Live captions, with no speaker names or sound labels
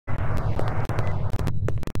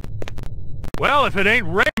Well, if it ain't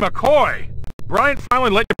Ray McCoy. Brian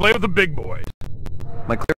finally let you play with the big boys.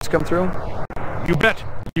 My clearance come through? You bet.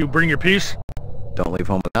 You bring your piece? Don't leave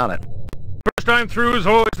home without it. First time through is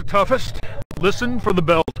always the toughest. Listen for the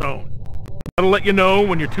bell tone. That'll let you know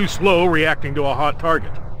when you're too slow reacting to a hot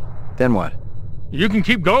target. Then what? You can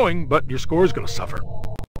keep going, but your score's gonna suffer.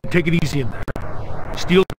 Take it easy in there.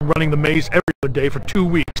 Steele's been running the maze every other day for 2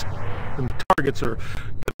 weeks, and the targets are a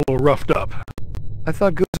little roughed up. I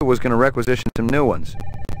thought Guzzo was gonna requisition some new ones.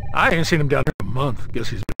 I ain't seen him down here in a month. Guess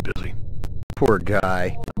he's been busy. Poor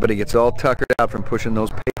guy. But he gets all tuckered out from pushing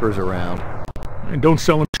those papers around. And don't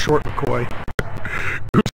sell him short, McCoy.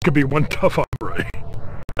 Guzzo could be one tough hombre.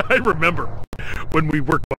 I remember when we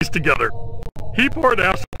worked twice together. He poured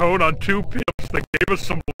acetone on 2 pimps that gave us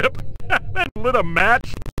some lip and lit a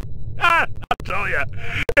match. I'll tell you,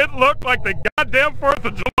 it looked like the goddamn 4th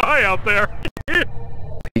of July out there.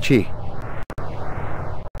 Peachy.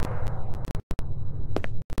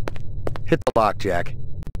 Hit the lock, Jack.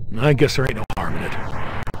 I guess there ain't no harm in it.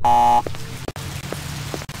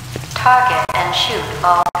 Target and shoot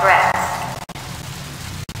all threats.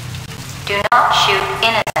 Do not shoot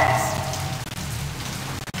innocents.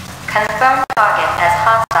 Confirm target as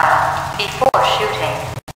hostile before shooting.